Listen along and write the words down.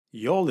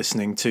You're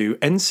listening to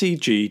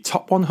NCG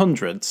Top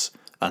 100s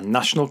and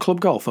National Club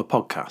Golfer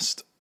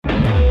podcast.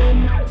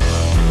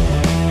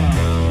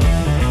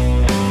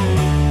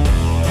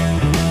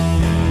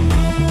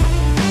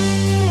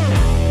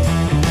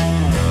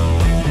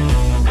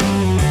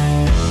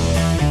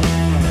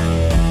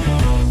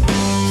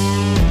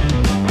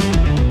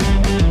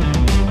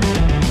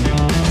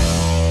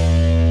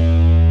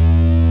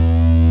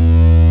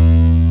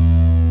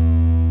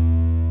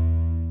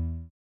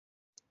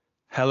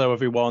 Hello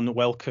everyone,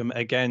 welcome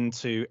again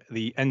to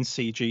the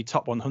NCG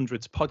Top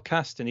 100s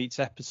podcast. In each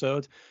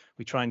episode,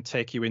 we try and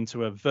take you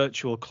into a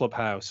virtual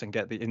clubhouse and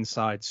get the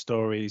inside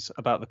stories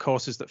about the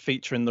courses that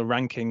feature in the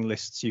ranking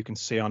lists you can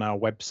see on our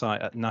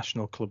website at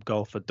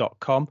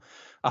nationalclubgolfer.com.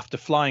 After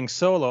flying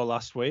solo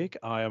last week,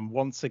 I am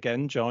once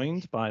again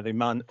joined by the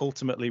man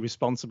ultimately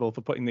responsible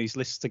for putting these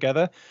lists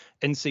together,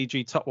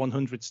 NCG Top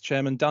 100s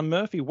Chairman Dan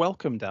Murphy.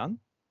 Welcome, Dan.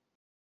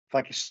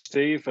 Thank you,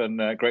 Steve,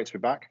 and great to be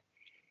back.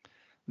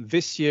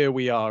 This year,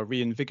 we are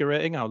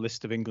reinvigorating our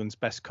list of England's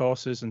best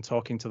courses and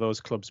talking to those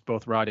clubs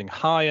both riding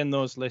high in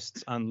those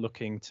lists and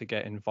looking to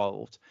get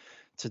involved.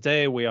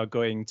 Today, we are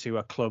going to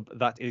a club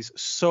that is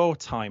so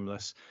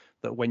timeless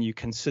that when you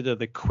consider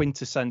the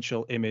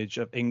quintessential image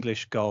of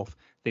English golf,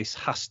 this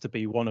has to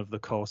be one of the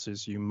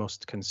courses you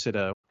must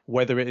consider.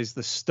 Whether it is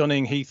the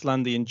stunning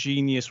heathland, the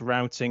ingenious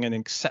routing and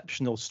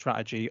exceptional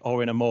strategy,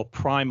 or in a more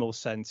primal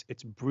sense,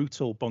 its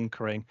brutal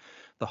bunkering,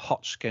 the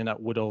Hodgkin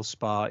at Woodhall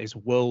Spa is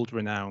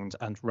world-renowned,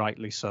 and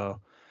rightly so.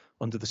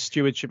 Under the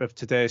stewardship of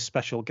today's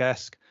special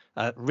guest,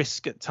 at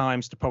risk at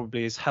times to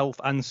probably his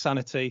health and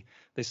sanity,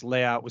 this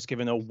layout was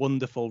given a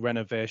wonderful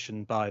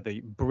renovation by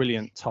the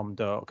brilliant Tom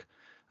Doak.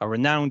 A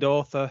renowned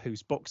author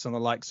whose books on the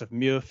likes of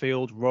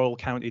Muirfield, Royal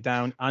County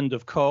Down, and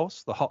of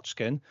course, the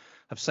Hodgkin,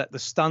 have set the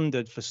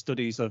standard for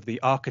studies of the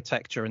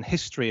architecture and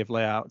history of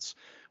layouts.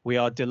 We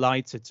are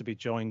delighted to be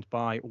joined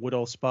by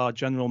Woodhall Spa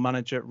General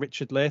Manager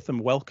Richard Latham.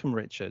 Welcome,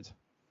 Richard.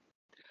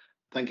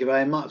 Thank you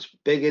very much.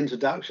 Big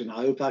introduction.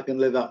 I hope I can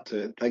live up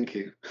to it. Thank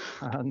you.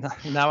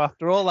 Now,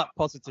 after all that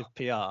positive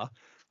PR,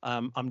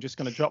 I'm just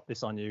going to drop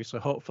this on you. So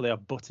hopefully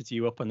I've buttered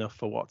you up enough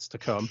for what's to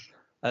come.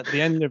 At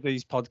the end of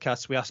these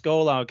podcasts, we ask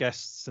all our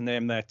guests to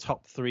name their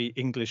top 3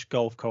 English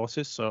golf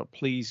courses. So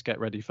please get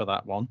ready for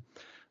that one.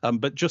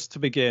 But just to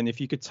begin,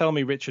 if you could tell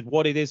me, Richard,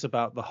 what it is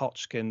about the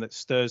Hodgkin that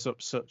stirs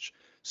up such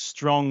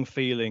strong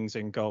feelings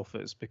in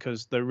golfers,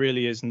 because there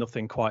really is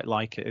nothing quite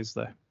like it, is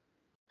there?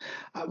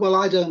 Well,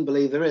 I don't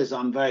believe there is.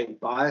 I'm very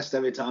biased.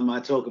 Every time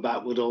I talk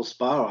about Woodhall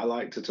Spa, I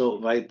like to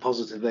talk very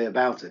positively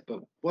about it.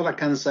 But what I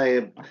can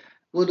say,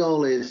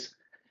 Woodhall is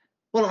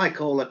what I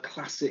call a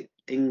classic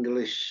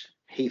English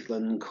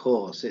heathland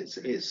course.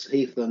 It's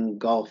heathland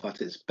golf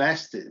at its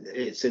best.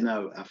 It's in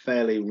a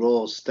fairly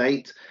raw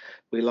state.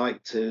 We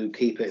like to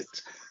keep it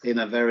in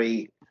a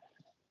very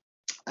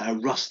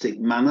rustic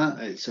manner.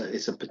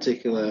 It's a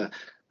particular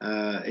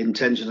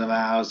intention of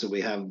ours that we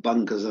have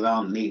bunkers that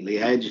aren't neatly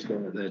edged.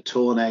 They're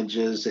torn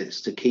edges.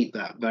 It's to keep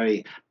that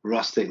very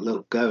rustic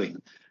look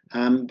going.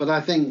 But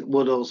I think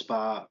Woodhall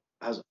Spa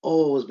has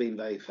always been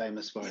very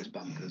famous for its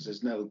bunkers.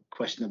 There's no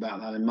question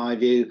about that in my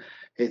view.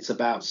 It's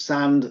about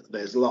sand.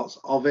 There's lots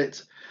of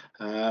it.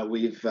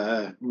 We've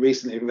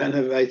recently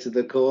renovated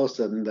the course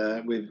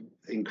and we've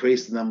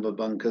increased the number of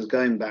bunkers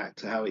going back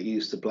to how it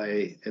used to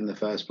play in the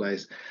first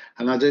place.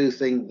 And I do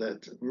think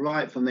that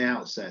right from the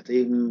outset,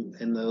 even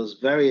in those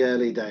very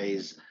early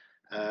days,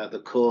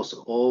 the course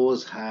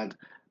always had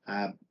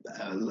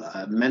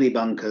many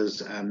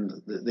bunkers,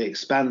 and the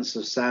expanse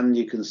of sand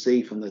you can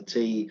see from the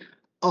tee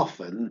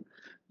often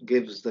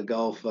gives the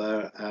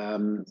golfer a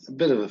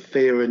bit of a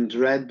fear and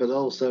dread, but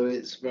also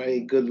it's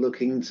very good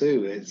looking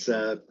too.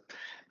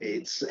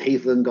 It's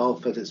heathland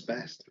golf at its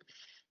best.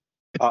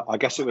 I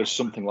guess it was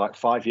something like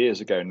 5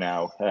 years ago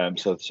now.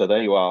 So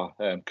there you are,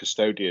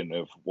 custodian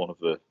of one of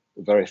the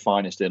very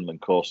finest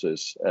inland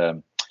courses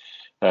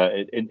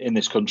in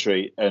this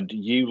country, and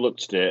you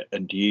looked at it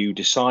and you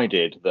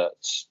decided that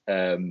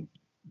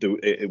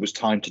it was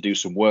time to do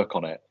some work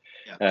on it.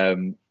 Yeah.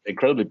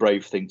 Incredibly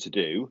brave thing to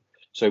do.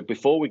 So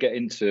before we get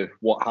into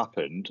what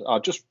happened,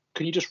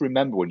 can you just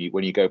remember when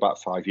you go back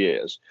 5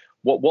 years,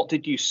 what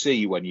did you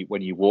see when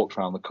you walked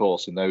around the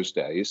course in those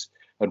days,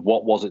 and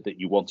what was it that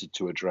you wanted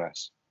to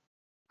address?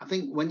 I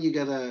think when you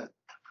get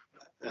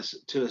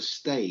to a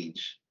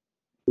stage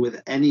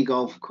with any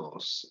golf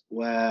course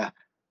where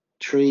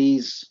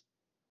trees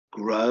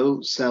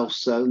grow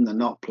self-sown, they're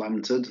not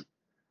planted,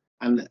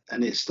 and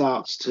it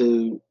starts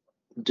to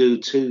do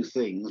two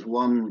things.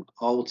 One,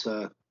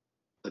 alter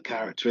the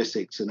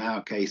characteristics, in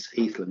our case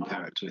heathland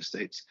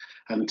characteristics,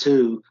 and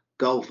two,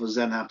 golfers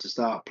then have to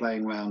start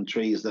playing around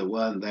trees that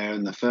weren't there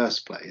in the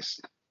first place.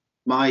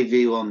 My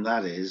view on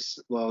that is,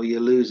 well, you're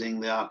losing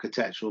the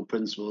architectural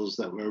principles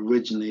that were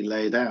originally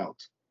laid out.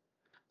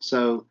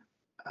 So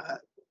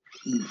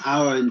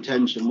our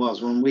intention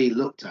was, when we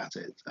looked at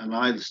it, and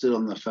I stood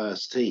on the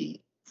first tee,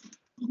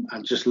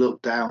 I just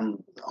looked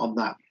down on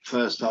that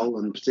first hole,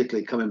 and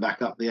particularly coming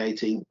back up the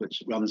 18th,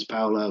 which runs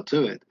parallel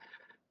to it,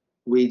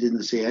 we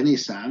didn't see any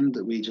sand.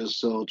 We just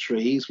saw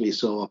trees. We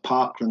saw a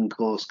parkland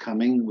course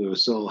coming. We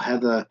saw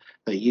heather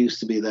that used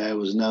to be there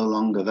was no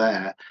longer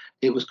there.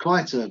 It was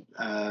quite a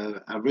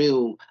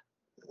real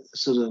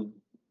sort of,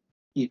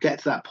 you get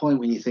to that point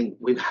when you think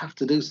we have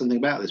to do something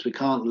about this. We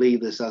can't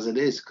leave this as it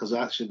is, because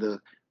actually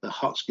the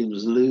Hotchkin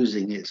was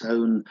losing its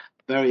own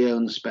very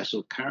own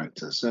special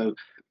character. So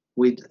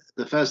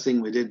the first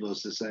thing we did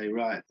was to say,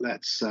 right,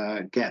 let's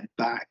get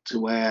back to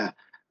where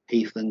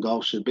Heathland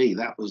Golf should be.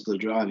 That was the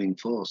driving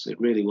force. It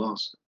really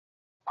was.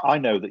 I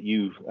know that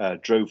you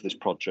drove this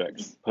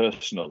project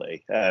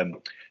personally,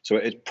 so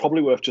it's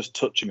probably worth just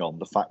touching on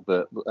the fact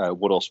that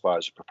Woodhall Spire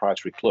is a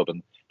proprietary club,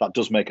 and that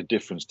does make a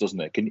difference, doesn't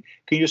it? Can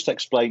you just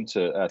explain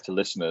to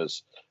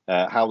listeners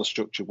how the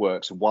structure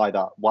works and why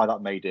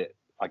that made it,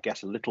 I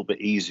guess, a little bit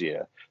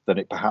easier than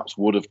it perhaps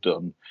would have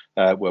done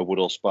where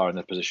Woodhall Spire in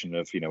the position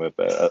of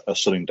a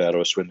Sunningdale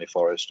or a Swinley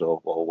Forest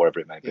or wherever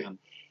it may be. Yeah.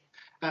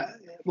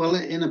 Well,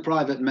 in a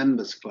private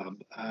members club,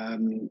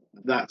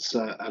 that's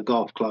a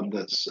golf club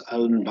that's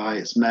owned by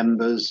its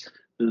members,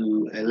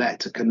 who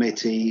elect a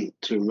committee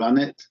to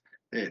run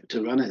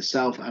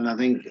itself. And I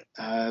think,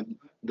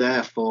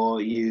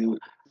 therefore, you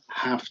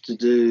have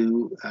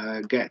to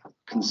get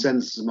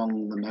consensus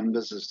among the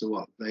members as to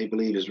what they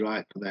believe is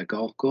right for their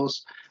golf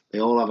course. They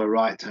all have a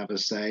right to have a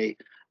say,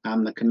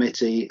 and the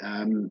committee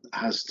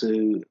has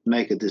to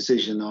make a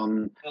decision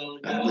on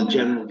the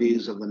general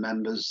views of the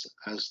members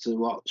as to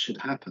what should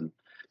happen.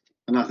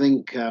 And I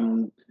think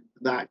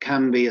that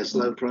can be a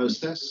slow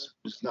process.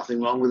 There's nothing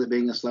wrong with it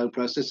being a slow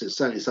process. It's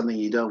certainly something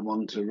you don't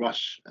want to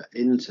rush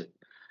into.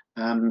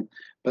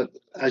 But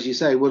as you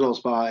say, Woodhall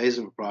Spire is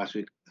a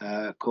proprietary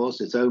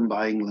course. It's owned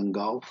by England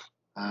Golf,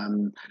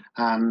 and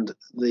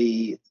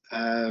the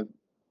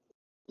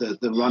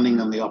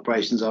running and the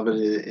operations of it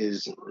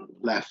is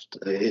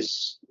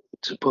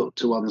to put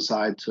to one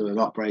side to an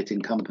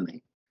operating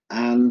company.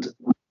 And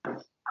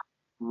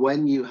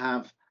when you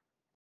have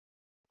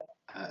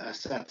a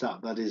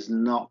setup that is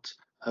not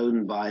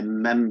owned by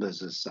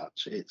members as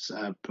such, it's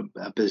a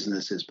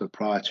business, it's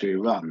proprietary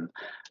run,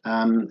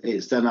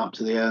 it's then up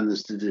to the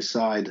owners to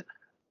decide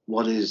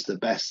what is the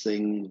best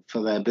thing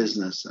for their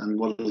business and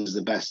what is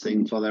the best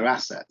thing for their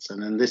assets.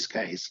 And in this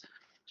case,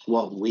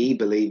 what we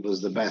believe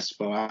was the best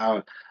for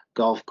our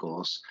golf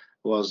course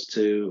was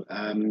to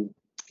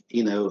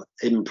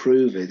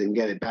improve it and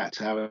get it back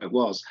to how it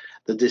was.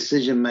 The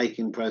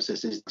decision-making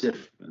process is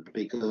different,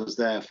 because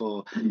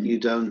therefore you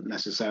don't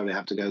necessarily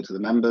have to go to the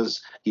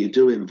members. You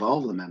do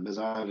involve the members.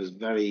 I was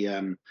very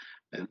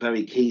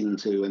keen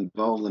to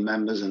involve the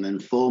members and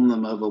inform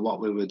them over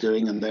what we were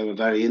doing, and they were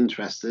very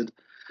interested.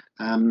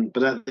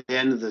 But at the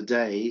end of the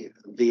day,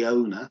 the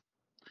owner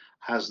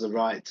has the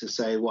right to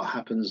say what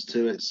happens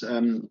to its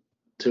own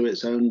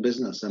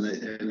business and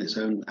its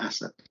own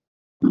asset.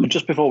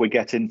 Just before we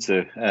get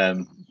into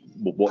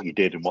what you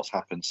did and what's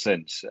happened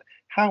since,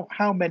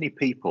 how many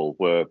people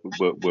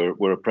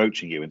were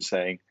approaching you and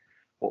saying,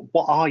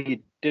 "What are you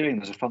doing?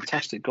 There's a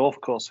fantastic golf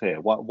course here.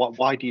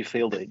 Why do you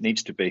feel that it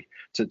needs to be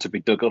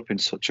dug up in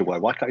such a way?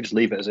 Why can't you just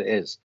leave it as it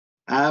is?"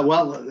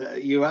 Well,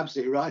 you're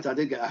absolutely right. I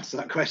did get asked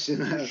that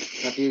question a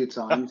few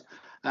times.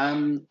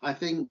 I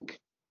think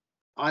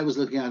I was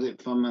looking at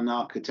it from an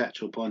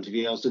architectural point of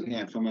view. I was looking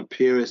at it from a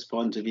purist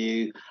point of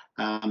view.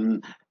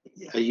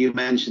 You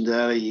mentioned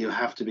earlier, you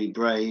have to be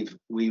brave.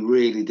 We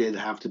really did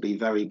have to be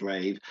very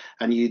brave.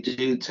 And you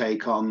do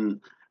take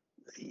on,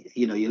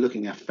 you're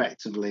looking at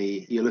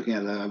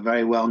a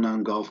very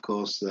well-known golf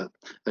course that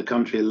the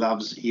country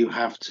loves. You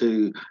have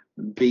to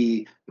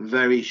be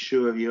very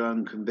sure of your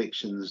own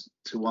convictions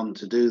to want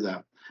to do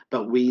that.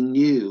 But we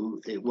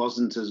knew it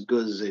wasn't as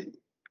good as it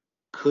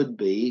could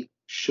be,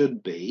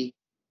 should be.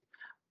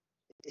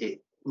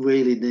 It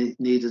really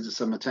needed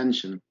some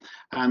attention.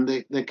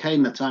 And there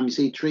came a time, you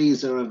see,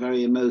 trees are a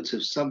very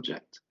emotive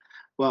subject.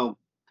 Well,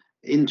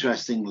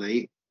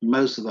 interestingly,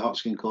 most of the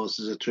Hotchkin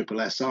courses are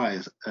triple SI,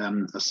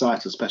 a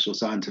site of special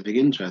scientific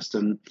interest,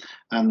 and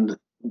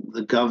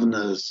the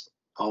governors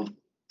of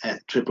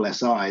triple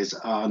SIs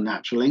are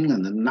Natural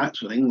England, and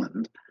Natural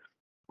England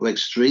were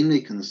extremely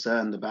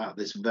concerned about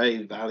this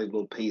very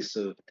valuable piece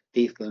of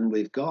heathland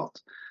we've got,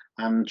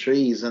 and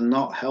trees are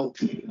not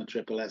helpful in a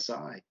triple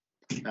SI.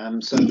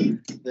 So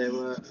there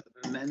were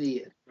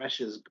many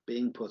pressures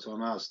being put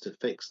on us to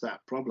fix that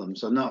problem.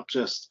 So not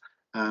just,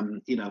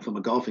 from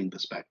a golfing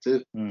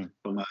perspective,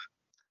 from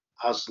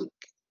us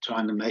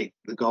trying to make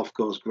the golf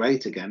course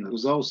great again, it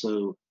was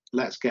also,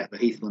 let's get the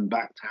heathland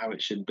back to how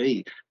it should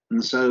be.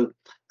 And so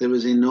there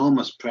was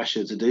enormous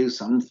pressure to do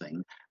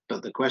something,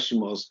 but the question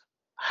was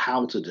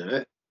how to do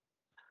it.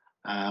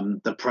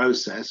 The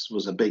process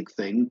was a big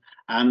thing,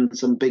 and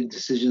some big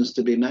decisions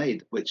to be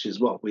made, which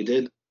is what we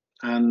did.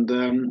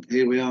 And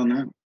here we are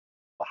now.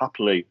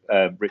 Happily,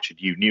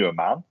 Richard, you knew a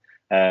man.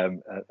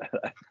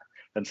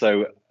 And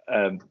so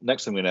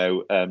next thing we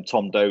know,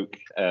 Tom Doak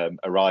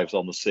arrives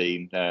on the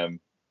scene.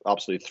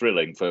 Absolutely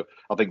thrilling for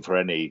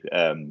any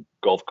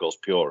golf course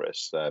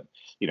purist. To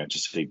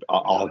see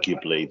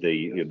arguably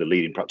the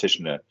leading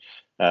practitioner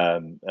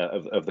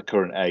of the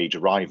current age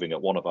arriving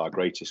at one of our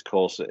greatest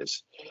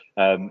courses.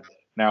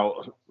 Now,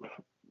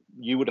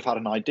 you would have had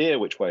an idea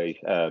which way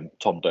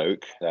Tom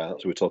Doak,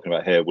 as we were talking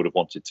about here, would have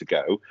wanted to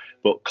go,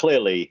 but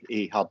clearly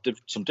he had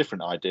some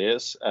different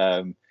ideas,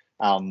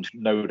 and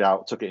no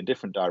doubt took it in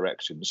different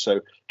directions. So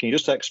can you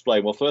just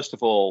explain, well, first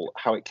of all,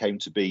 how it came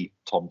to be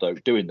Tom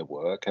Doak doing the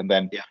work, and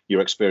then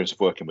your experience of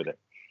working with it?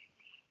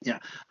 Yeah,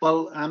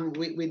 well,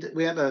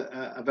 we had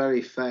a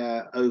very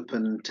fair,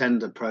 open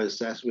tender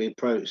process. We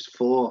approached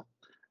 4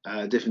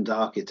 different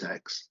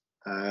architects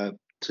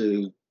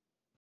to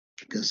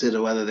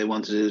consider whether they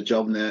wanted to do the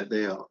job, and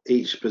they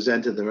each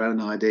presented their own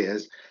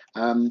ideas.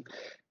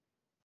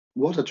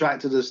 What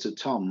attracted us to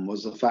Tom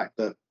was the fact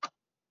that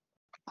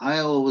I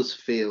always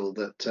feel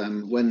that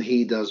when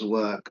he does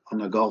work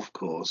on a golf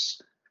course,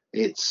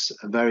 it's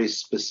very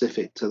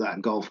specific to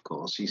that golf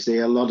course. You see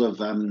a lot of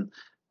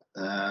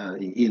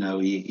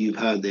you've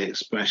heard the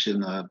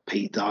expression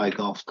Pete Dye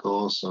golf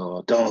course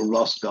or Donald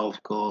Ross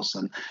golf course,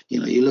 and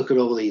you look at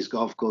all these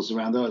golf courses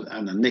around there,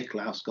 and the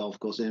Nicklaus golf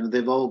course,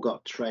 they've all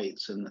got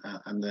traits and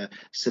the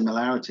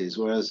similarities.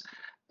 Whereas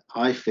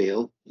I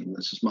feel, and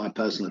this is my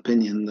personal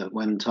opinion, that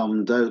when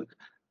Tom Doak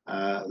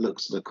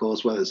looks at the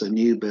course, whether it's a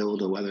new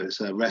build or whether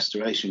it's a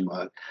restoration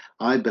work,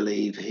 I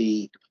believe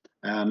he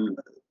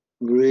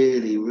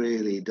really,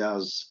 really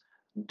does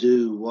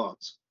do what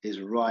is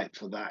right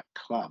for that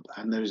club,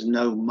 and there is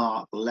no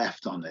mark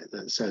left on it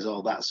that says,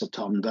 oh, that's a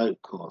Tom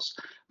Doak course.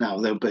 Now,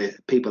 there'll be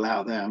people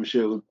out there, I'm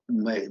sure,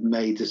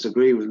 may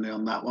disagree with me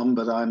on that one,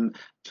 but I'm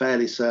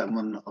fairly certain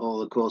on all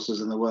the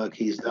courses and the work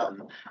he's done,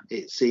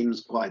 it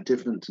seems quite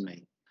different to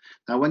me.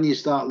 Now, when you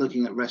start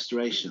looking at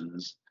restoration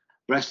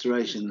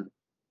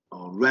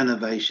or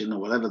renovation or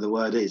whatever the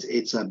word is,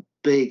 it's a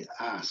big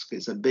ask.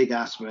 It's a big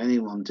ask for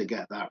anyone to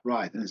get that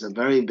right, and it's a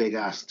very big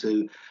ask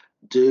to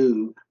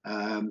do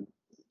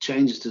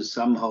changes to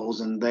some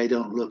holes, and they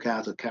don't look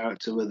out of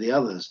character with the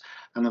others.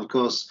 And of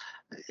course,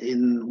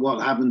 in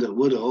what happened at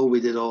Woodhall,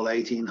 we did all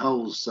 18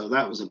 holes, so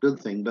that was a good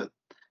thing. But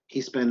he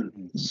spent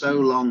so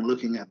long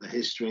looking at the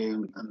history,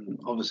 and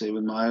obviously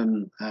with my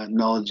own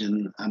knowledge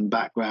and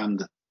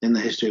background in the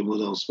history of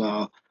Woodhall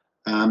Spa,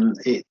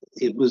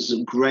 it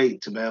was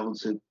great to be able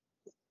to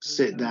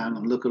sit down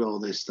and look at all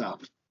this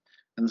stuff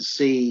and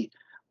see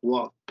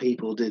what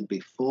people did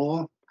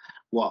before,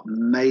 what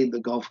made the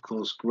golf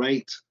course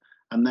great,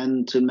 and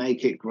then to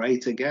make it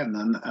great again.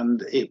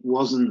 And it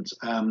wasn't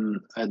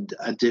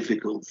a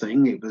difficult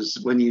thing. It was,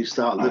 when you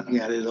start looking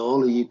at it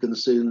all, you can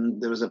soon,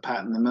 there was a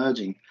pattern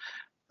emerging.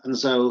 And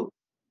so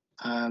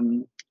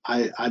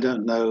I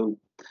don't know,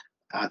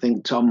 I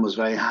think Tom was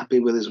very happy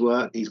with his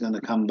work. He's going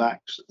to come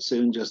back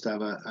soon just to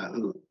have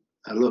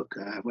a look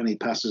when he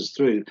passes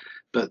through.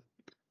 But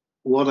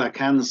what I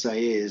can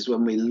say is,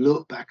 when we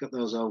look back at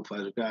those old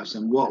photographs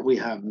and what we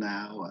have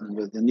now, and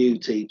with the new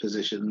tee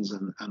positions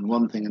and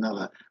one thing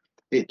another,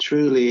 it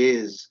truly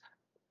is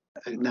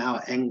now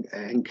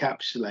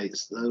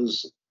encapsulates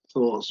those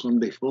thoughts from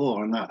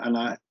before, and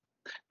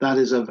that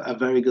is a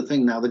very good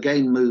thing. Now the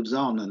game moves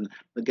on, and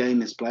the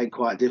game is played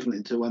quite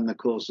differently to when the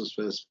course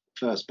was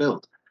first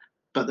built,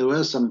 but there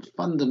were some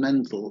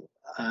fundamental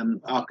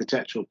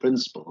architectural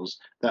principles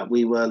that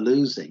we were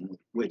losing,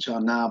 which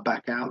are now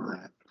back out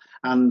there.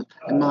 And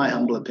in my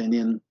humble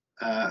opinion,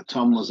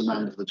 Tom was a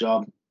man for the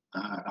job.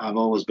 I've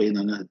always been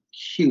a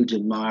huge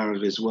admirer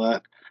of his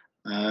work,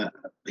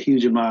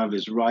 huge admirer of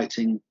his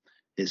writing,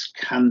 his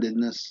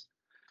candidness.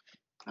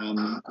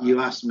 You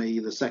asked me,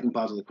 the second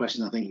part of the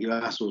question I think you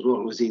asked was,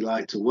 what was he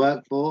like to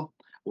work for?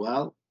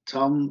 Well,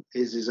 Tom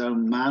is his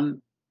own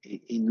man.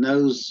 He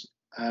knows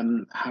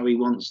how he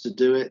wants to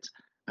do it.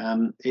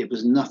 It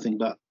was nothing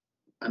but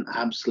an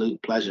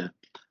absolute pleasure,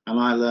 and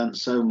I learned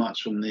so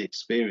much from the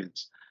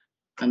experience.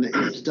 And it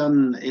was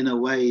done in a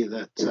way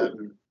that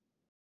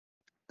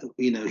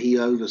he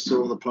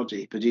oversaw the project.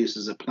 He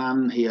produces a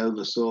plan, he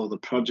oversaw the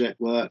project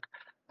work,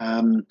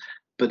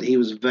 but he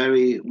was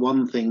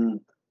one thing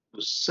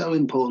was so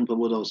important for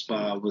Woodhall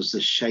Spa was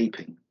the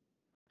shaping.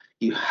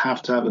 You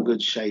have to have a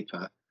good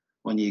shaper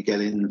when you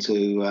get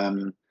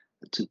into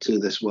to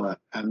this work,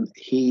 and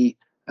he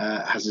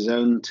has his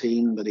own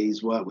team that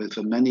he's worked with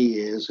for many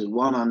years, who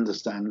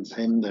understands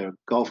him. They're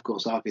golf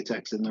course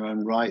architects in their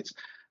own right.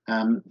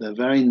 They're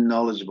very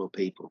knowledgeable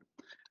people,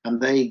 and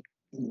they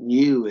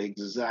knew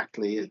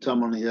exactly.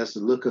 Tom only has to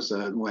look a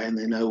certain way, and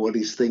they know what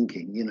he's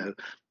thinking,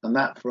 and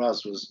that for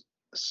us was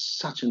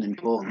such an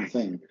important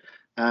thing.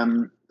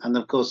 And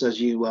of course,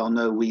 as you well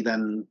know, we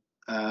then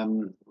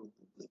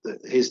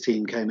his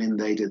team came in,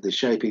 they did the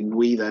shaping.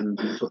 We then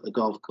put the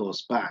golf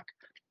course back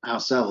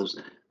ourselves.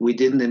 We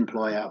didn't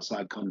employ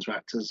outside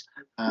contractors.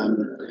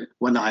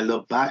 When I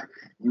look back,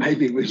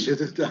 maybe we should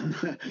have done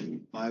that.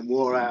 I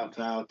wore out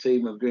our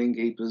team of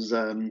greenkeepers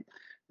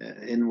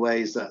in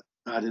ways that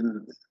I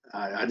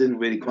didn't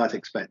really quite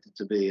expect it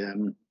to be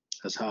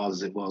as hard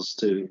as it was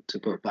to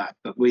put back.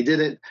 But we did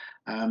it,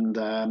 and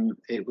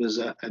it was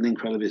an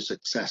incredibly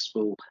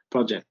successful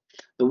project.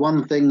 The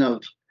one thing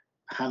of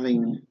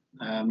having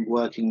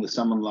working with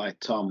someone like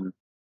Tom,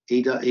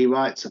 he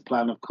writes a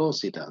plan, of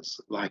course he does,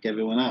 like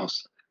everyone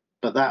else.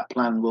 But that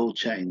plan will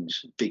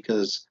change,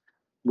 because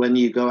when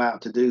you go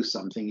out to do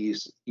something,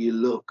 you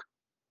look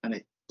and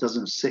it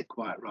doesn't sit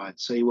quite right.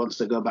 So he wants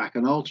to go back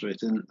and alter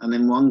it. And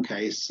in one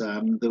case,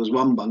 there was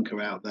one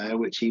bunker out there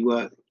which he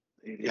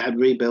had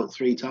rebuilt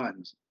 3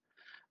 times.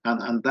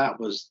 And that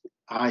was,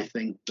 I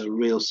think, the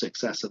real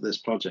success of this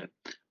project,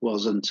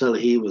 was until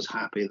he was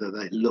happy that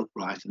it looked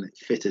right and it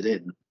fitted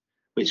in,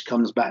 which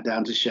comes back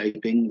down to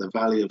shaping, the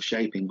value of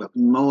shaping. But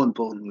more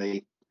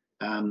importantly,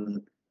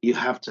 you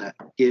have to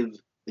give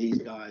these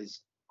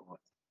guys,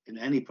 in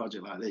any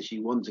project like this,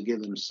 you want to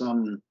give them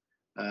some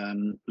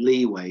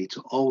leeway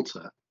to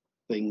alter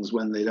things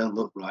when they don't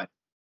look right.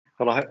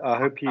 Well, I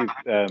hope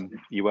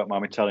you won't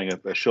mind me telling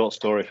a short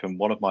story from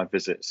one of my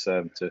visits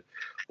to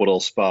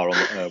Woodhall Spa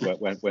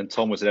when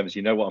Tom was at Evans.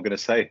 You know what I'm going to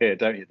say here,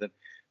 don't you?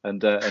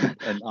 And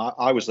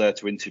I was there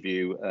to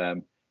interview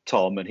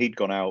Tom, and he'd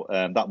gone out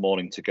that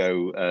morning to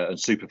go and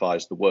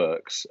supervise the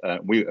works.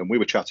 We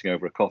were chatting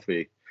over a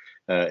coffee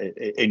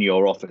in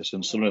your office,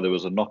 and suddenly there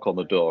was a knock on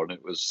the door, and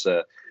it was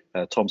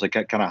Tom said,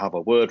 "Can I have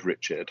a word,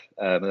 Richard?"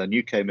 And then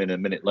you came in a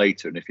minute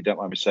later, and if you don't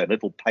mind me saying, a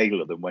little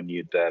paler than when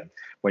you'd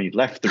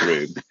left the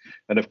room.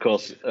 And of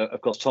course,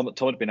 Tom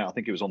had been out. I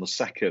think it was on the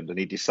 2nd, and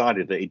he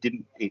decided that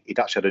he'd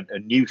actually had a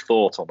new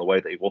thought on the way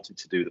that he wanted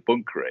to do the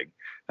bunkering,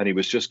 and he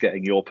was just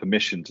getting your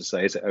permission to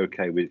say, "Is it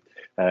okay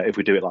if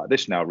we do it like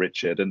this now,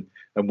 Richard?" And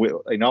I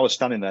was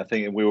standing there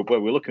thinking, we were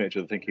looking at each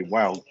other thinking,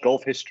 wow,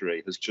 golf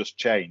history has just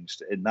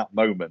changed in that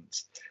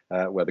moment,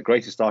 where the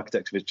greatest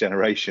architect of his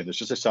generation has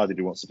just decided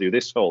he wants to do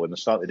this hole in a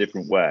slightly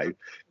different way.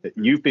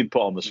 You've been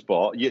put on the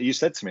spot. You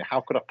said to me, how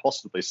could I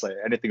possibly say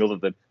anything other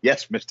than,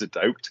 yes, Mr.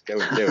 Doak, to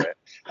go and do it?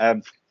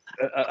 And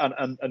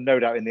no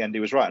doubt in the end he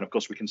was right. And of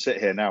course we can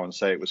sit here now and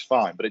say it was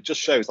fine, but it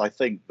just shows, I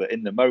think, that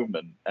in the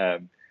moment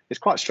it's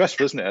quite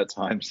stressful, isn't it, at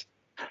times?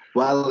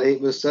 Well,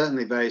 it was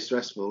certainly very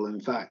stressful.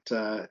 In fact,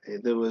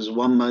 there was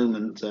one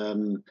moment,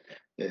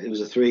 it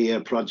was a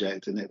 3-year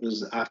project, and it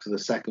was after the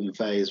 2nd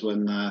phase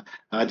when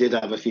I did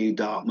have a few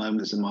dark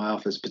moments in my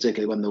office,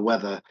 particularly when the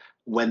weather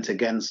went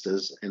against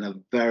us in a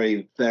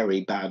very,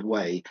 very bad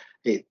way.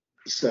 It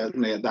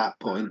certainly at that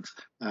point,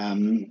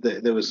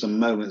 there was some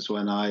moments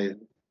when I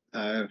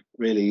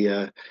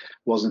really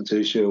wasn't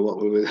too sure what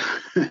we were,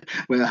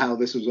 how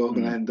this was all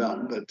going to end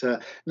up. But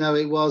no,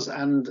 it was,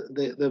 and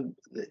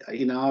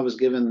I was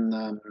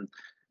given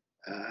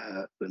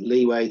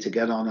leeway to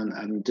get on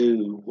and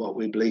do what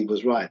we believe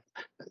was right.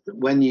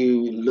 When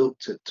you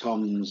looked at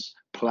Tom's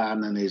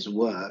plan and his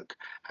work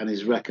and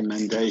his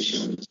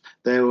recommendations,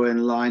 they were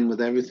in line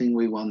with everything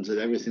we wanted,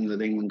 everything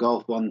that England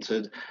Golf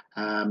wanted.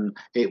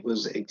 It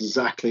was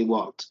exactly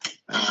what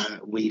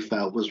we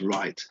felt was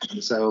right.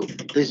 So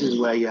this is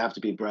where you have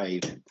to be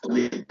brave. I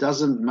mean, it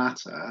doesn't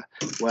matter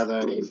whether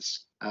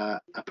it's a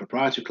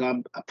proprietary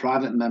club, a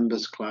private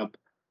members club.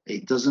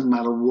 It doesn't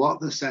matter what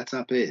the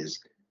setup is.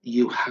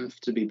 You have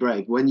to be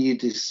brave. When you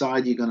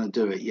decide you're going to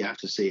do it, you have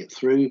to see it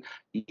through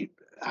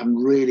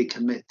and really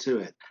commit to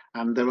it.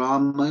 And there are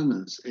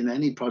moments in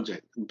any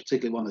project, and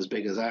particularly one as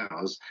big as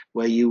ours,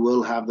 where you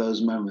will have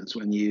those moments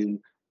when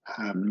you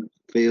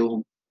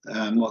feel,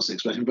 what's the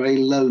expression, very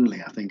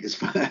lonely, I think is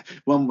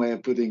one way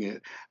of putting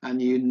it.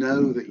 And you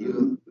know that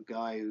you're the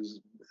guy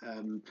who's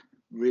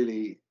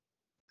really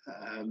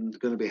going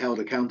to be held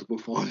accountable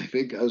for it if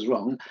it goes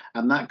wrong.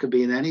 And that could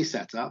be in any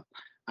setup.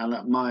 And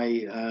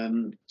my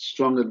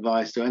strong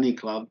advice to any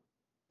club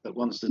that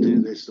wants to do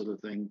this sort of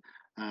thing,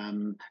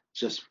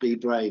 just be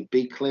brave,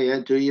 be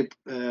clear, do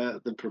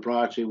the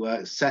proprietary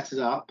work, set it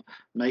up,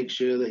 make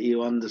sure that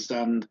you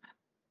understand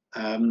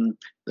the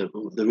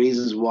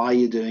reasons why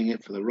you're doing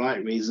it for the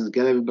right reasons,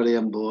 get everybody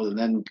on board, and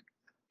then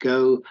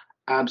go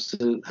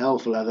absolute hell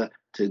for leather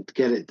to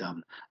get it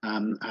done.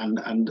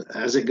 And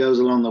as it goes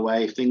along the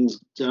way, if things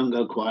don't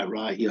go quite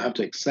right, you have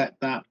to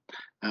accept that.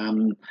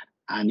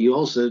 And you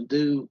also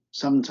do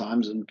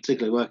sometimes, and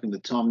particularly working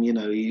with Tom,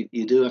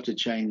 you do have to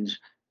change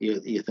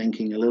your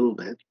thinking a little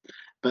bit.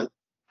 But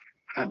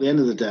at the end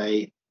of the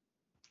day,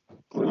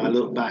 when I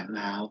look back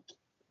now,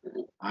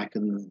 I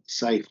can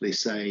safely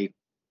say,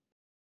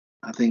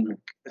 I think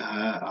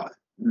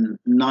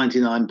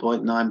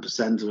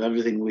 99.9% of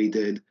everything we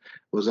did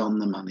was on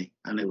the money,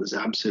 and it was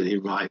absolutely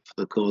right for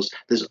the cause.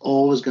 There's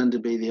always going to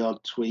be the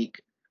odd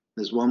tweak.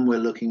 There's one we're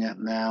looking at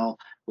now,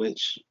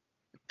 which,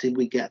 did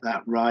we get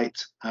that right?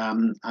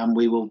 And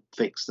we will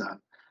fix that.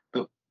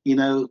 But,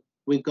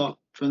 we've got,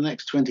 for the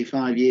next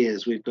 25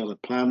 years, we've got a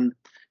plan.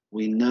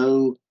 We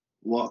know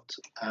what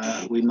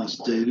we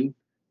must do.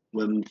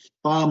 We're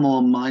far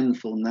more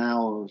mindful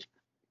now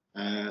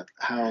of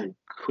how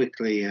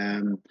quickly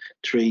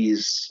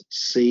trees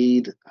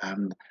seed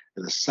and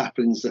the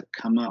saplings that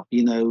come up.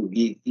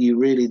 You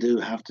really do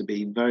have to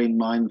be very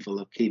mindful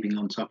of keeping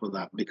on top of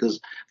that, because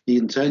you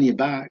can turn your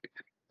back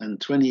and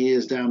 20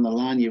 years down the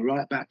line, you're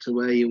right back to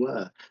where you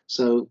were.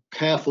 So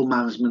careful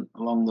management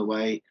along the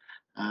way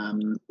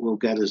will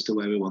get us to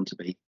where we want to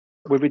be.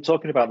 We've been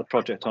talking about the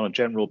project on a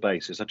general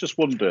basis. I just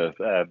wonder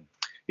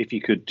if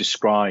you could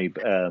describe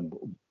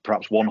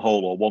perhaps one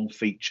hole or one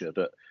feature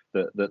that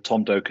that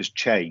Tom Doak has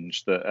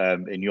changed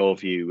that, in your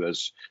view,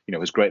 has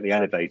greatly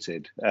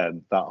elevated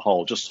that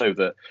hole, just so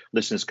that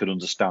listeners can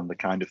understand the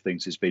kind of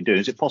things he's been doing?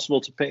 Is it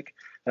possible to pick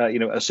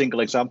a single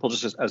example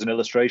just as an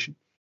illustration?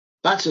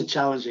 That's a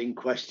challenging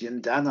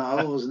question, Dan.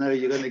 I always know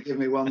you're going to give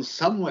me one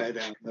somewhere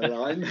down the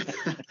line.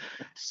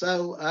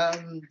 So,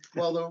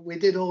 we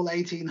did all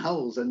 18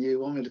 holes, and you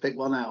want me to pick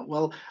one out.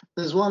 Well,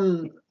 there's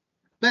one.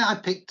 May I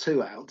pick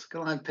two out?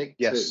 Can I pick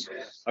two? Yes.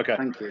 Okay.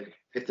 Thank you.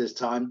 If there's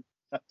time.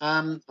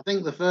 I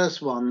think the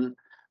first one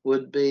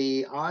would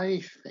be.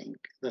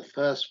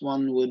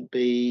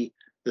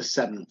 the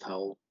seventh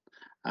hole,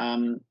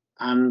 and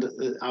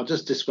I'll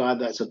just describe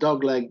that. It's a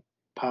dogleg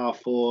par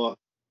 4.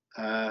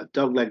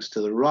 Dog legs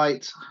to the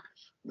right.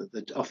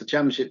 Off the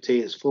championship tee,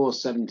 it's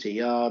 470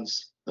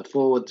 yards. The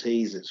forward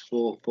tees, it's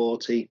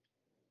 440.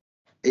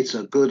 It's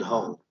a good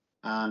hole,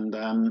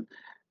 and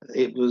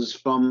it was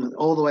from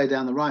all the way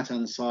down the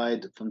right-hand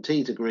side, from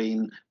tee to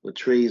green, with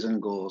trees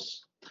and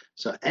gorse.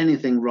 So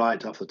anything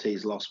right off the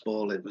tee's lost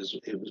ball. It was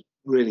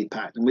really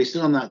packed. And we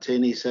stood on that tee,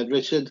 and he said,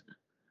 "Richard,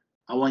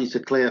 I want you to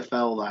clear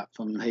fell that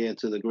from here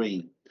to the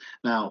green."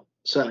 Now,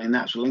 certainly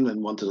Natural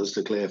England wanted us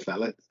to clear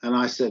fell it, and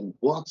I said,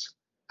 "What?"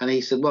 And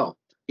he said, "Well,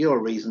 you're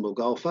a reasonable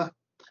golfer."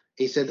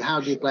 He said, "How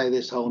do you play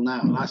this hole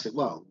now?" And I said,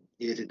 "Well,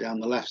 you hit it down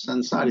the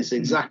left-hand side." He said,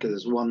 "Exactly,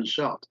 there's one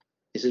shot."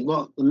 He said,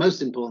 "Well, the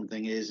most important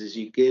thing is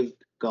you give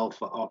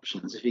golfer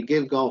options. If you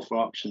give golfer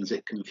options,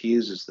 it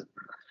confuses them."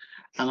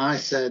 And I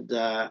said,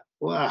 I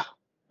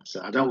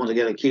don't want to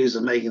get accused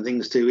of making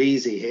things too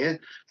easy here.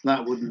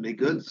 That wouldn't be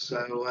good.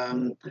 So,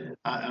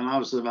 I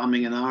was sort of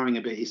umming and ahhing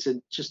a bit. He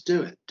said, "Just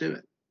do it.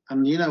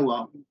 And you know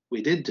what?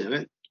 We did do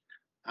it.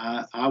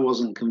 I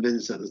wasn't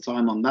convinced at the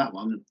time on that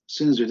one. As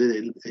soon as we did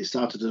it, it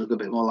started to look a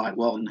bit more like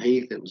Walton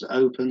Heath. It was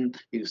open.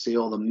 You could see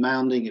all the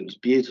mounding. It was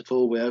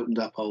beautiful. We opened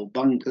up old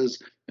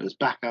bunkers. It was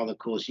back how the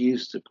course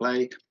used to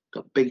play.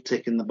 Got big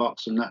tick in the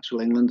box from Natural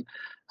England.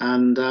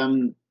 And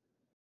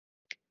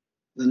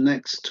the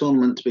next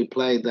tournament to be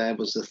played there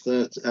was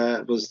the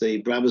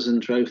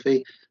Brabazon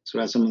Trophy. So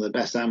we had some of the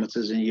best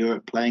amateurs in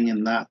Europe playing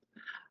in that.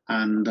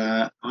 And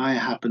I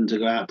happened to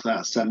go out to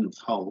that seventh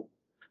hole.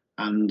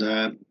 And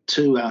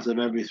 2 out of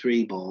every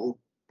 3 ball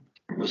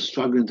was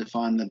struggling to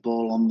find the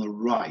ball on the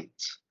right,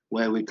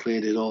 where we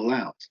cleared it all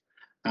out.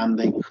 And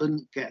they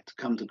couldn't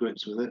come to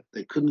grips with it.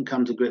 They couldn't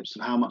come to grips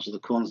with how much of the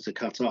corners to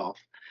cut off.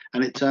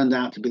 And it turned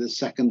out to be the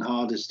second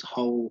hardest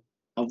hole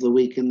of the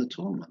week in the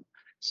tournament.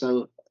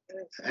 So,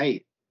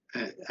 hey,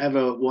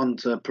 ever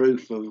want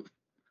proof of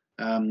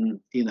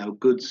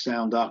good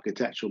sound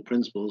architectural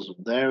principles?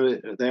 There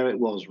it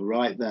was,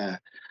 right there.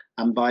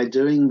 And by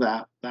doing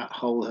that, that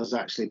hole has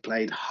actually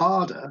played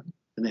harder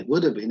than it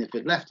would have been if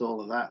it left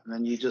all of that, and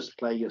then you just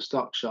play your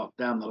stock shot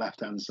down the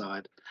left-hand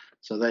side.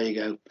 So there you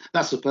go.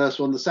 That's the first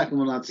one. The second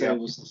one I'd say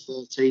was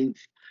the 13th.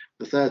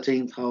 The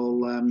 13th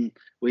hole,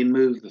 we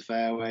moved the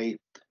fairway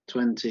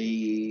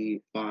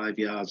 25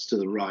 yards to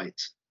the right.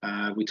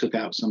 We took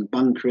out some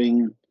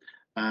bunkering,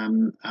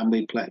 and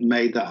we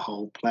made that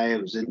hole play.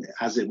 It was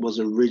as it was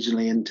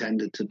originally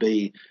intended to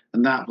be,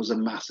 and that was a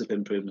massive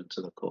improvement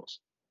to the course.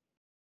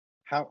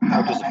 How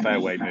does a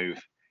fairway move?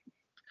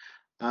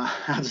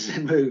 How does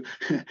it move?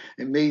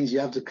 It means you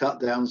have to cut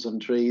down some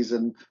trees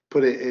and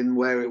put it in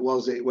where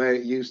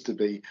it used to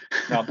be.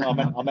 No,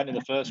 I meant in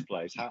the first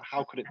place.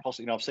 How could it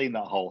possibly? I've seen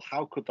that hole.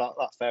 How could that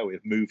fairway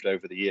have moved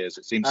over the years?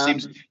 It seems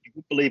you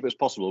wouldn't believe it was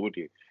possible, would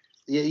you?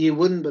 You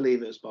wouldn't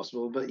believe it was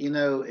possible, but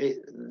there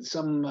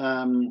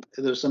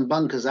were some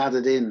bunkers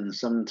added in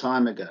some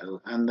time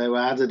ago, and they were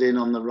added in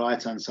on the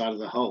right-hand side of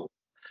the hole.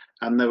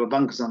 And there were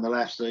bunkers on the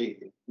left, so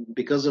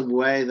because of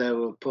where they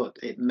were put,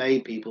 it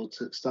made people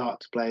to start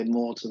to play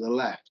more to the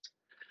left.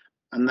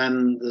 And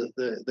then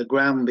the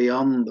ground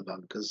beyond the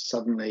bunkers,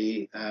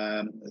 suddenly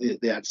they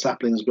had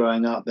saplings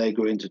growing up, they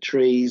grew into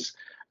trees,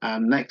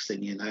 and next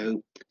thing you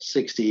know,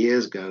 60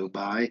 years go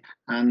by,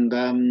 and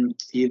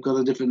you've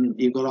got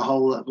a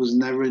hole that was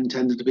never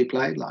intended to be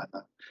played like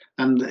that.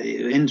 And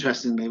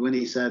interestingly, when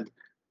he said,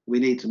 "We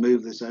need to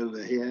move this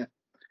over here,"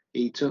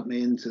 he took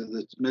me into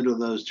the middle of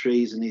those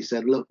trees and he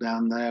said, "Look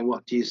down there,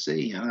 what do you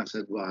see?" And I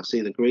said, "Well, I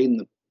see the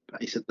green."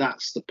 He said,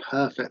 "That's the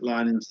perfect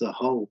line into the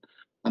hole."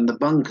 And the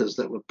bunkers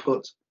that were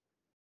put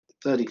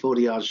 30,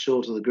 40 yards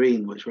short of the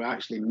green, which were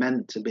actually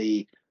meant to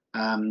be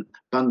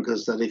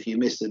bunkers that if you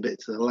missed a bit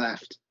to the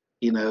left,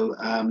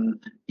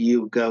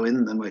 you go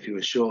in them if you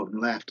were short and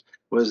left.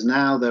 Whereas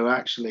now they're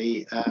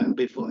actually, on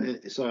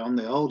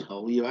the old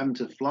hole, you having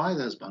to fly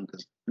those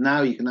bunkers.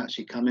 Now you can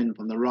actually come in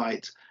from the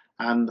right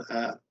and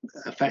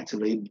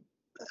effectively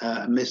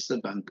miss the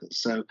bunkers.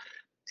 So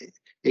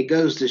it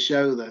goes to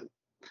show that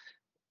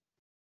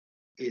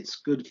it's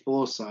good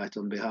foresight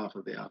on behalf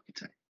of the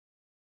architect.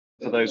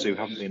 For those who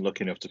haven't been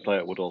lucky enough to play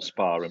at Woodhall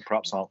Spa and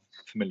perhaps aren't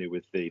familiar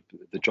with the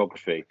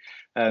geography,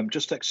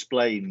 just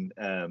explain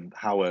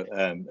how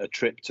a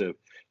trip to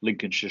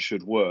Lincolnshire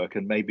should work,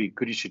 and maybe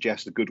could you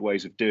suggest the good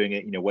ways of doing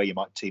it? Where you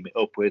might team it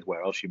up with,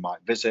 where else you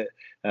might visit,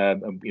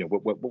 and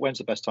when's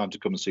the best time to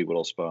come and see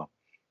Woodhall Spa?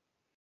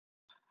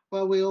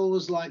 Well, we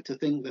always like to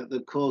think that the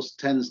course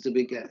tends to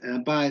be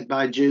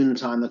by June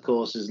time. The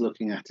course is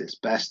looking at its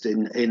best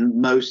in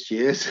most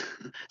years.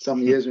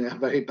 Some years we have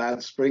very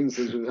bad springs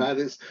as we've had.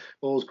 It's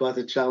always quite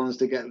a challenge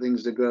to get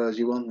things to grow as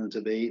you want them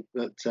to be.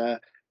 But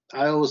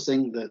I always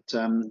think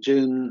that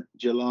June,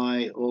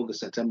 July, August,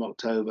 September,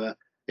 October.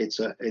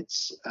 It's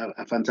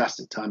a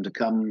fantastic time to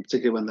come,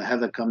 particularly when the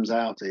heather comes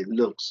out. It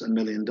looks $1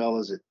 million.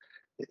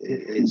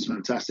 It's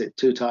fantastic.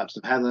 Two types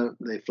of heather.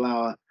 They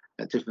flower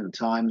at different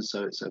times,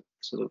 so it's a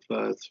sort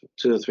of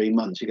 2 or 3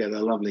 months you get a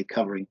lovely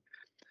covering.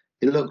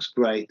 It looks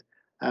great.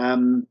 I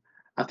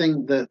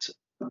think that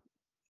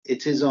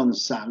it is on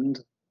sand,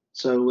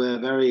 so we're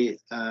very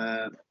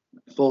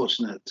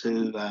fortunate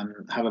to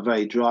have a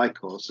very dry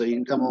course, so you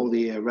can come all the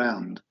year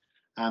round.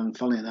 And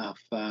funnily enough,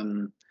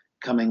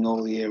 coming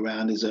all the year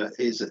round is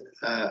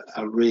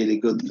a really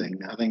good thing.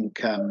 I think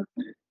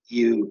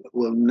you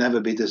will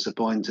never be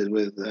disappointed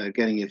with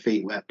getting your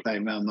feet wet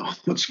playing around the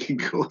Hodgkin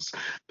course,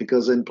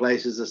 because in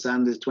places the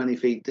sand is 20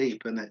 feet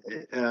deep,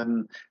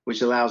 and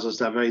which allows us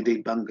to have very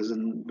deep bunkers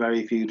and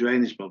very few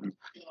drainage problems.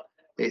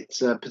 It's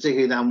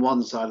particularly down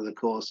one side of the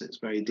course, it's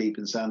very deep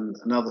in sand.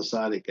 Another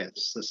side,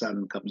 the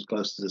sand comes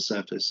close to the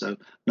surface, so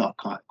not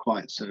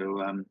quite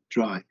so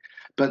dry.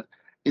 But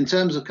in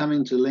terms of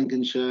coming to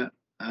Lincolnshire,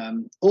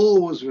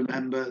 always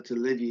remember to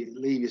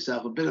leave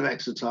yourself a bit of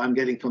extra time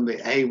getting from the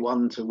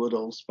A1 to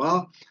Woodhall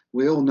Spa.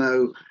 We all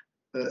know,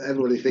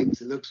 everybody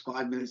thinks it looks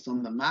 5 minutes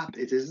on the map.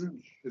 It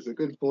isn't. It's a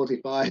good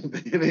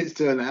 45 minutes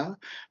to an hour,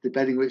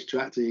 depending which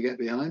tractor you get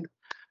behind.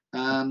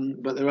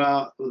 But there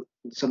are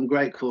some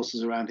great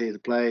courses around here to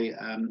play.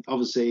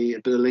 Obviously,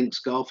 a bit of links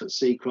golf at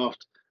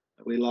Seacroft.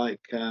 We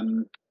like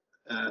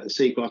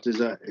Seacroft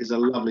is a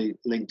lovely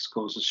links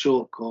course, a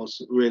short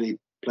course, really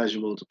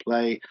pleasurable to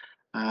play.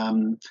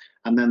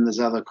 And then there's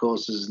other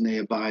courses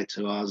nearby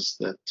to us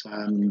that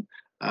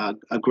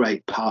are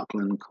great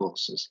parkland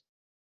courses.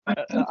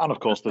 And of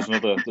course, there's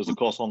a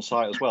course on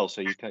site as well,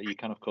 so you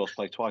can of course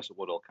play twice at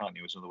Woodhall, can't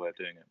you? Is another way of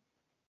doing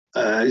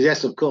it.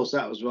 Yes, of course.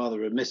 That was rather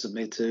remiss of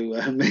me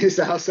to miss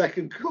our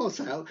second course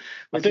out.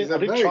 I did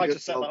try to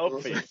set that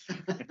up for you.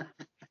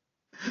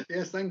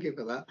 Yes, thank you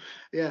for that.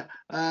 Yeah,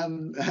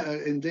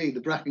 indeed,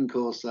 the Bracken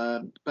course,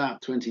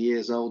 about 20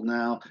 years old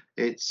now.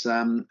 It's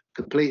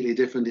completely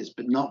different. It's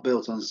not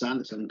built on sand,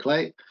 it's on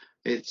clay.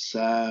 It's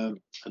a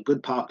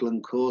good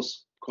parkland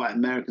course, quite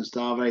American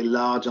style, very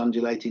large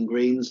undulating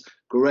greens,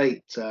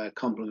 great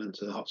complement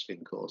to the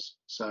Hodgkin course.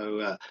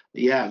 So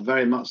yeah,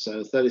 very much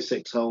so.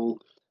 36-hole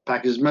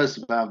package. Most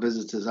of our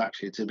visitors,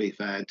 actually, to be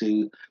fair,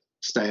 do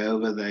stay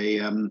over. They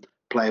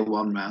play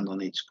one round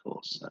on each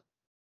course. So.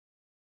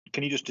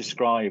 Can you just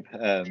describe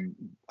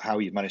how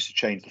you've managed to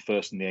change the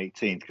first and the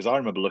 18th? Because I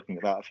remember looking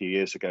at that a few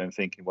years ago and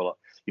thinking, well,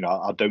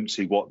 I don't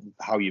see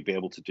how you'd be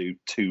able to do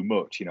too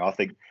much. I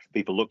think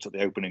people looked at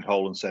the opening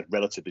hole and said,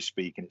 relatively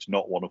speaking, it's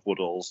not one of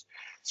Woodhall's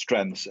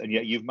strengths. And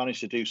yet you've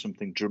managed to do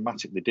something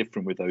dramatically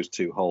different with those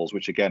two holes,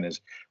 which again is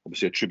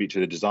obviously a tribute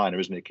to the designer,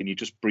 isn't it? Can you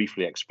just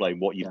briefly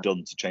explain what you've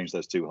done to change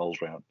those two holes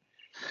round?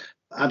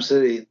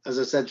 Absolutely. As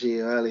I said to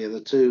you earlier,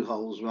 the two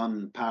holes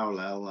run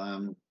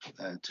parallel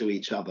to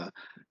each other.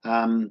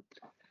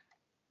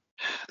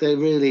 They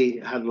really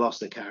had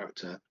lost their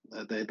character.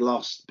 There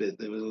was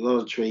a lot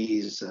of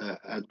trees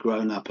had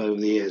grown up over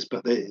the years,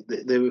 but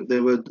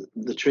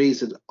the trees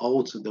had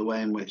altered the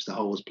way in which the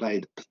hole was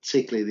played,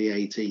 particularly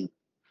the 18th.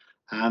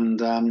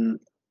 And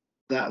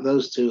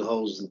those two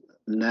holes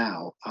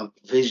now are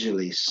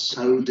visually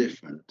so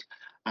different.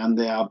 And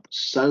they are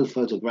so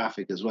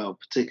photographic as well,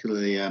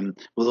 particularly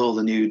with all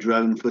the new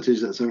drone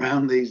footage that's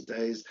around these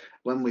days.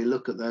 When we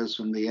look at those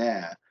from the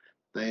air,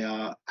 they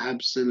are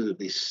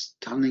absolutely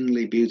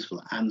stunningly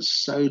beautiful and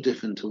so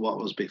different to what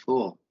was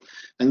before.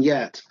 And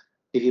yet,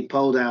 if you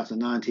pulled out a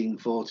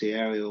 1940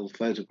 aerial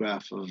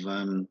photograph of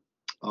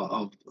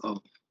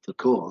the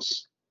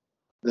course,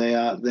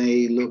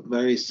 they look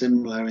very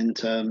similar in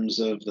terms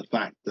of the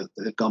fact that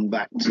they've gone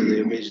back to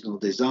the original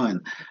design,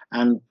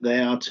 and they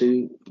are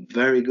two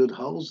very good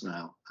holes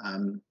now.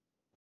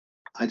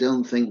 I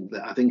think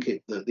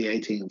that the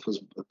 18th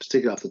was,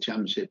 particularly off the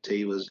championship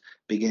tee, was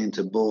beginning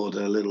to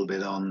border a little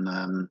bit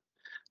on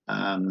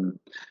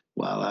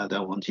well, I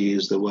don't want to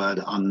use the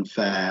word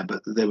unfair,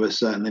 but they were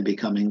certainly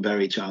becoming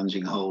very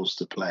challenging holes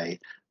to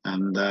play,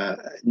 and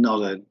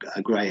not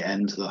a great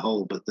end to the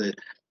hole, but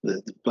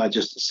by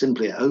just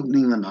simply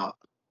opening them up,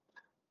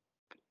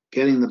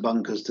 getting the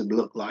bunkers to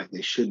look like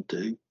they should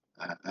do,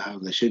 how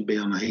they should be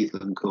on a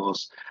heathland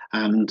course,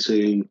 and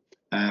to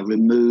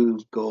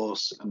remove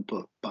gorse and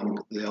put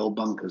the old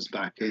bunkers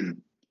back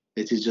in.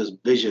 It is just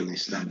visually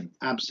stunning,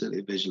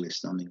 absolutely visually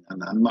stunning,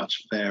 and a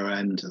much fairer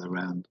end to the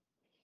round.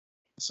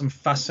 Some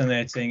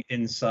fascinating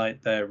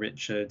insight there,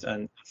 Richard,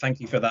 and thank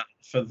you for that.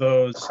 For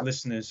those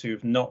listeners who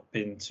have not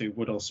been to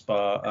Woodhall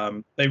Spa,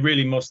 they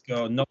really must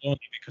go, not only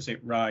because it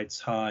rides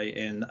high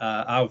in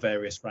our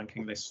various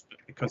ranking lists, but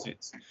because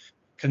it's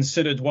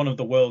considered one of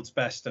the world's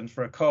best, and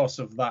for a course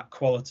of that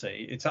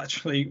quality, it's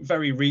actually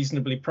very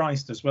reasonably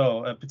priced as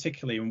well,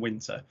 particularly in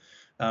winter.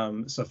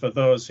 So for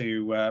those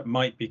who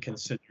might be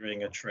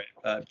considering a trip,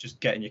 just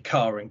get in your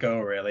car and go,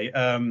 really.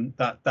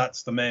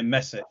 That's the main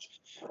message.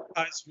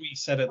 As we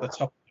said at the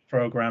top of the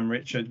programme,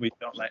 Richard, we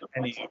don't let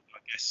any of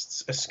our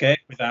guests escape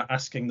without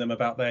asking them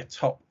about their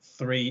top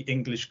 3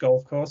 English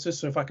golf courses.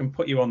 So if I can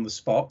put you on the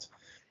spot,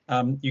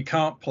 you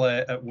can't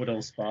play at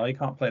Woodhall Spa, you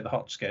can't play at the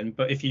Hodgskin,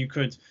 but if you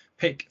could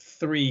pick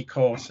 3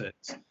 courses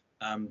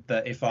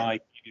that if I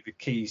give you the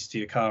keys to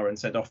your car and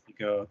said off you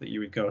go, that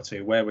you would go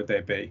to, where would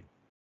they be?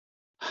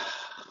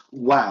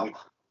 Wow.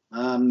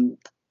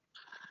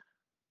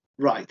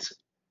 Right.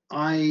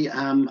 I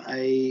am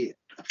a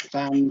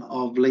fan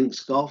of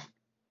links golf.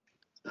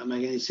 Don't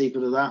make any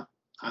secret of that.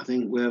 I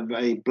think we're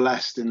very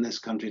blessed in this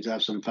country to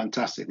have some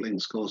fantastic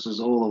links courses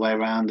all the way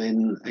around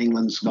in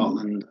England,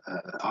 Scotland,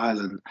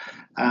 Ireland.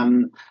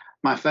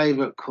 My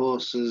favourite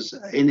courses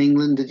in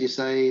England, did you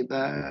say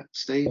there,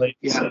 Steve?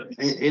 Yeah,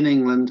 in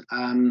England,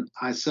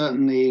 I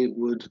certainly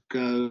would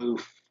go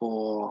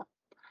for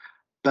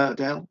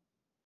Birkdale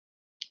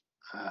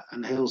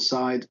and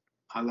Hillside.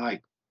 I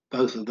like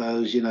both of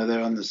those. You know,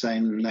 they're on the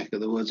same neck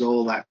of the woods,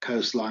 all that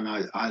coastline.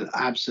 I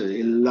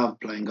absolutely love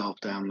playing golf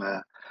down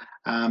there.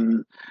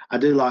 I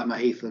do like my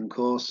Heathland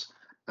course,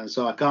 and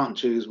so I can't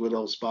choose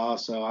Woodhall Spa,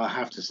 so I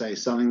have to say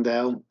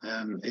Sunningdale.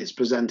 It's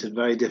presented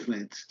very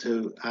differently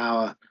to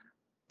our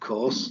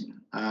course,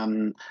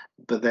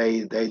 but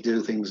they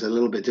do things a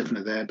little bit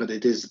different there, but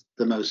it is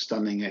the most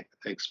stunning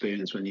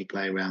experience when you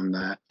play around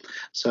there.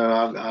 So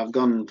I've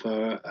gone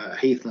for a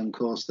Heathland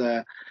course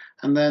there,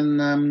 and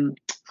then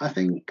I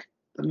think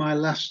that my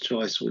last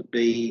choice would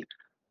be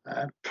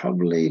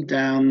probably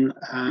down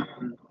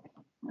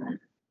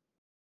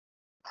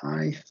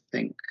I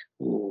think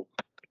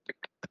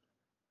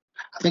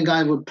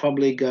I would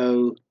probably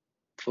go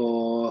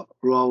for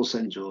Royal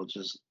St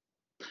George's,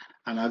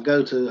 and I'll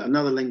go to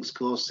another links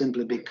course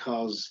simply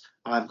because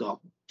I've got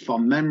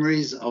fond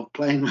memories of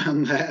playing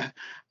around there,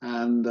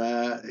 and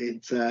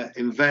it's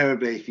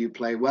invariably, if you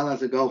play well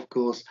at a golf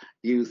course,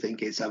 you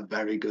think it's a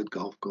very good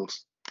golf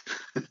course.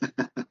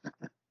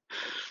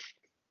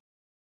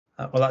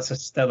 Well, that's a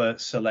stellar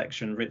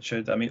selection,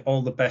 Richard. I mean,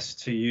 all the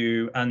best to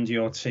you and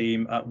your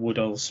team at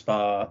Woodhall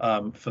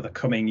Spa for the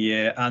coming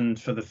year and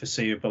for the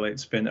foreseeable.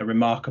 It's been a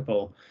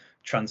remarkable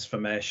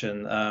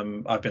transformation.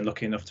 I've been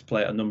lucky enough to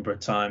play it a number of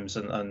times,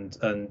 and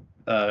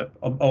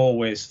I'm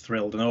always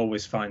thrilled and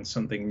always find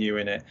something new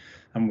in it.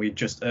 And we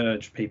just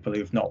urge people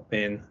who've not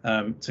been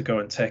to go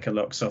and take a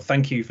look. So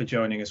thank you for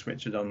joining us,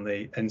 Richard, on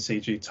the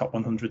NCG Top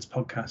 100s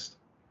podcast.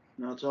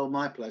 No, it's all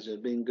my pleasure.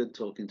 It's been good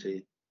talking to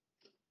you.